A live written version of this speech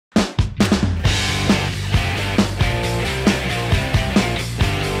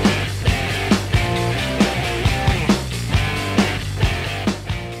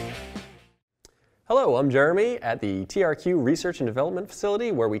Hello, I'm Jeremy at the TRQ Research and Development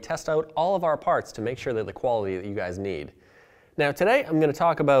Facility, where we test out all of our parts to make sure they're the quality that you guys need. Now today I'm going to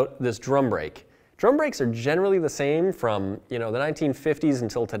talk about this drum brake. Drum brakes are generally the same from the 1950s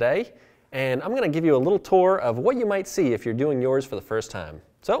until today, and I'm going to give you a little tour of what you might see if you're doing yours for the first time.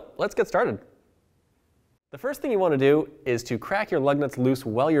 So let's get started. The first thing you want to do is to crack your lug nuts loose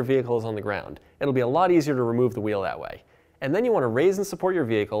while your vehicle is on the ground. It'll be a lot easier to remove the wheel that way. And then you want to raise and support your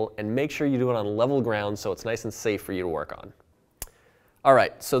vehicle and make sure you do it on level ground so it's nice and safe for you to work on.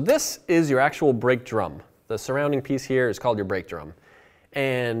 Alright, so this is your actual brake drum. The surrounding piece here is called your brake drum.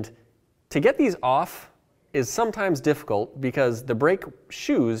 And to get these off is sometimes difficult because the brake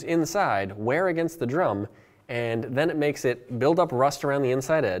shoes inside wear against the drum, and then it makes it build up rust around the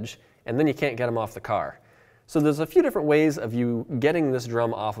inside edge, and then you can't get them off the car. So there's a few different ways of you getting this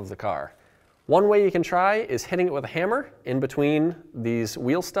drum off of the car. One way you can try is hitting it with a hammer in between these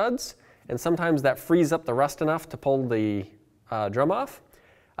wheel studs, and sometimes that frees up the rust enough to pull the drum off.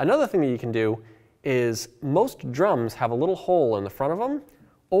 Another thing that you can do is most drums have a little hole in the front of them,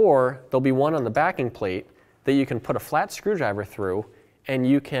 or there'll be one on the backing plate that you can put a flat screwdriver through, and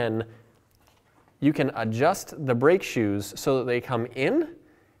you can adjust the brake shoes so that they come in,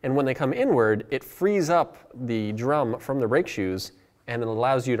 and when they come inward, it frees up the drum from the brake shoes and it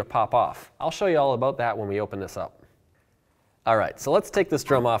allows you to pop off. I'll show you all about that when we open this up. Alright, so let's take this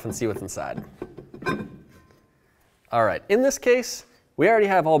drum off and see what's inside. Alright, in this case, we already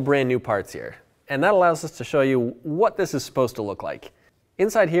have all brand new parts here, and that allows us to show you what this is supposed to look like.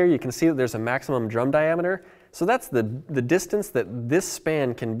 Inside here you can see that there's a maximum drum diameter, so that's the distance that this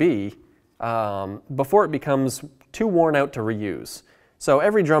span can be before it becomes too worn out to reuse. So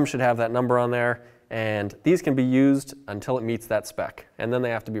every drum should have that number on there, and these can be used until it meets that spec, and then they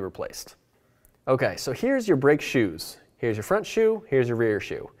have to be replaced. Okay, so here's your brake shoes. Here's your front shoe, here's your rear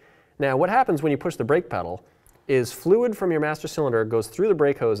shoe. Now what happens when you push the brake pedal is fluid from your master cylinder goes through the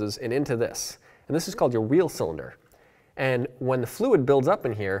brake hoses and into this, and this is called your wheel cylinder. And when the fluid builds up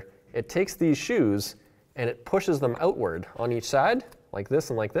in here, it takes these shoes and it pushes them outward on each side, like this,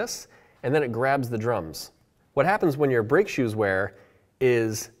 and then it grabs the drums. What happens when your brake shoes wear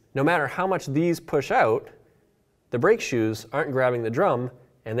is no matter how much these push out, the brake shoes aren't grabbing the drum,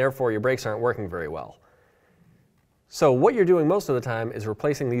 and therefore your brakes aren't working very well. So what you're doing most of the time is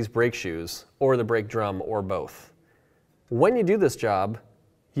replacing these brake shoes, or the brake drum, or both. When you do this job,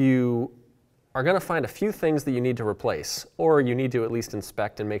 you are going to find a few things that you need to replace, or you need to at least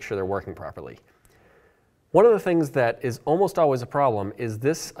inspect and make sure they're working properly. One of the things that is almost always a problem is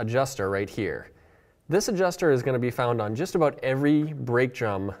this adjuster right here. This adjuster is going to be found on just about every brake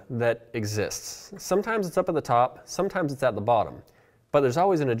drum that exists. Sometimes it's up at the top, sometimes it's at the bottom, but there's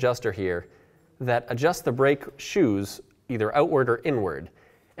always an adjuster here that adjusts the brake shoes either outward or inward.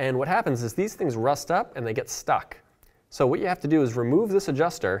 And what happens is these things rust up and they get stuck. So what you have to do is remove this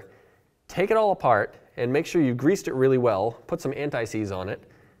adjuster, take it all apart, and make sure you greased it really well, put some anti-seize on it,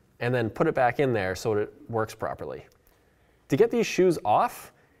 and then put it back in there so it works properly. To get these shoes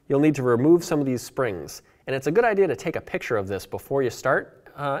off, you'll need to remove some of these springs. And it's a good idea to take a picture of this before you start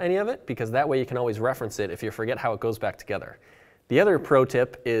any of it, because that way you can always reference it if you forget how it goes back together. The other pro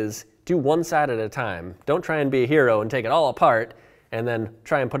tip is do one side at a time. Don't try and be a hero and take it all apart and then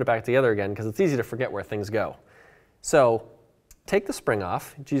try and put it back together again, because it's easy to forget where things go. So take the spring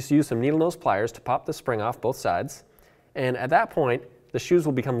off. Just use some needle nose pliers to pop the spring off both sides. And at that point, the shoes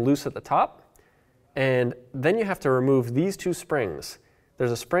will become loose at the top. And then you have to remove these two springs.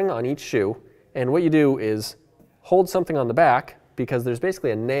 There's a spring on each shoe, and what you do is hold something on the back, because there's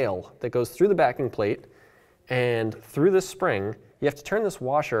basically a nail that goes through the backing plate, and through this spring, you have to turn this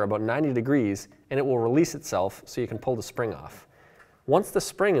washer about 90 degrees, and it will release itself so you can pull the spring off. Once the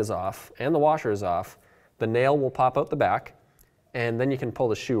spring is off and the washer is off, the nail will pop out the back, and then you can pull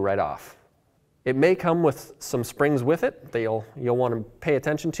the shoe right off. It may come with some springs with it that you'll want to pay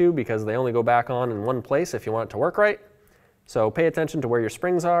attention to, because they only go back on in one place if you want it to work right. So pay attention to where your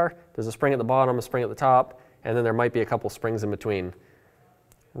springs are. There's a spring at the bottom, a spring at the top, and then there might be a couple springs in between.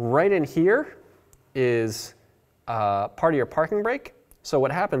 Right in here is part of your parking brake. So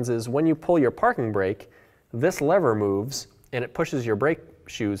what happens is when you pull your parking brake, this lever moves and it pushes your brake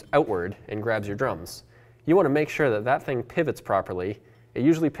shoes outward and grabs your drums. You want to make sure that that thing pivots properly. It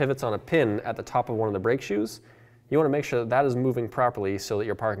usually pivots on a pin at the top of one of the brake shoes. You want to make sure that that is moving properly so that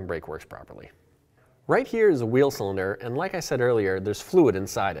your parking brake works properly. Right here is a wheel cylinder, and like I said earlier, there's fluid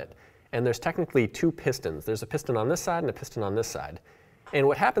inside it. And there's technically two pistons. There's a piston on this side and a piston on this side. And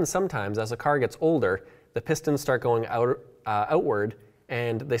what happens sometimes as a car gets older, the pistons start going outward,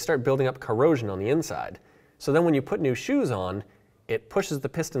 and they start building up corrosion on the inside. So then when you put new shoes on, it pushes the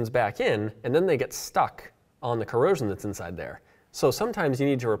pistons back in, and then they get stuck on the corrosion that's inside there. So sometimes you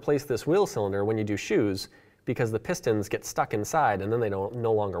need to replace this wheel cylinder when you do shoes because the pistons get stuck inside and then they don't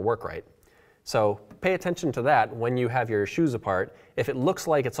no longer work right. So pay attention to that when you have your shoes apart. If it looks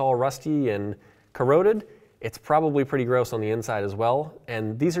like it's all rusty and corroded, it's probably pretty gross on the inside as well.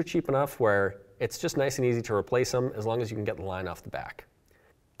 And these are cheap enough where it's just nice and easy to replace them as long as you can get the line off the back.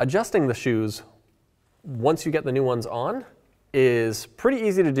 Adjusting the shoes once you get the new ones on is pretty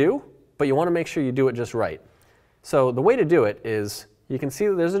easy to do, but you want to make sure you do it just right. So the way to do it is, you can see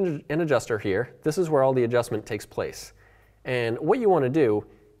that there's an adjuster here. This is where all the adjustment takes place. And what you want to do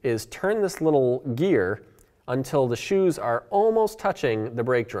is turn this little gear until the shoes are almost touching the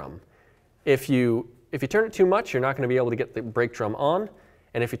brake drum. If you turn it too much, you're not going to be able to get the brake drum on.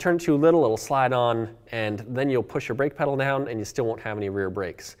 And if you turn it too little, it'll slide on, and then you'll push your brake pedal down and you still won't have any rear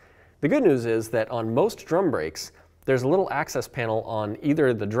brakes. The good news is that on most drum brakes, there's a little access panel on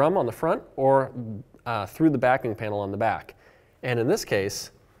either the drum on the front or through the backing panel on the back. And in this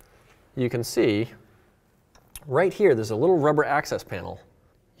case, you can see right here there's a little rubber access panel.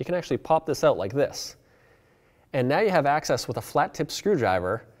 You can actually pop this out like this. And now you have access with a flat tip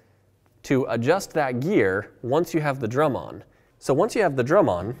screwdriver to adjust that gear once you have the drum on. So once you have the drum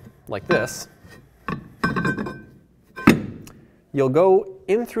on, like this, you'll go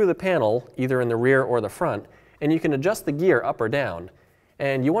in through the panel, either in the rear or the front, and you can adjust the gear up or down.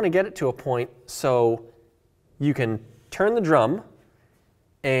 And you want to get it to a point so you can turn the drum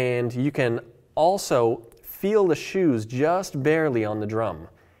and you can also feel the shoes just barely on the drum.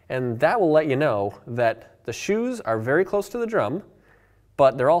 And that will let you know that the shoes are very close to the drum,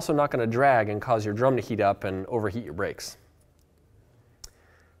 but they're also not going to drag and cause your drum to heat up and overheat your brakes.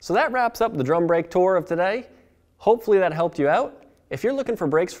 So that wraps up the drum brake tour of today. Hopefully that helped you out. If you're looking for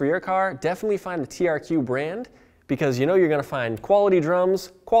brakes for your car, definitely find the TRQ brand, because you know you're going to find quality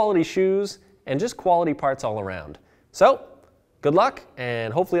drums, quality shoes, and just quality parts all around. So, good luck,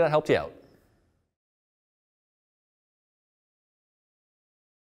 and hopefully that helped you out.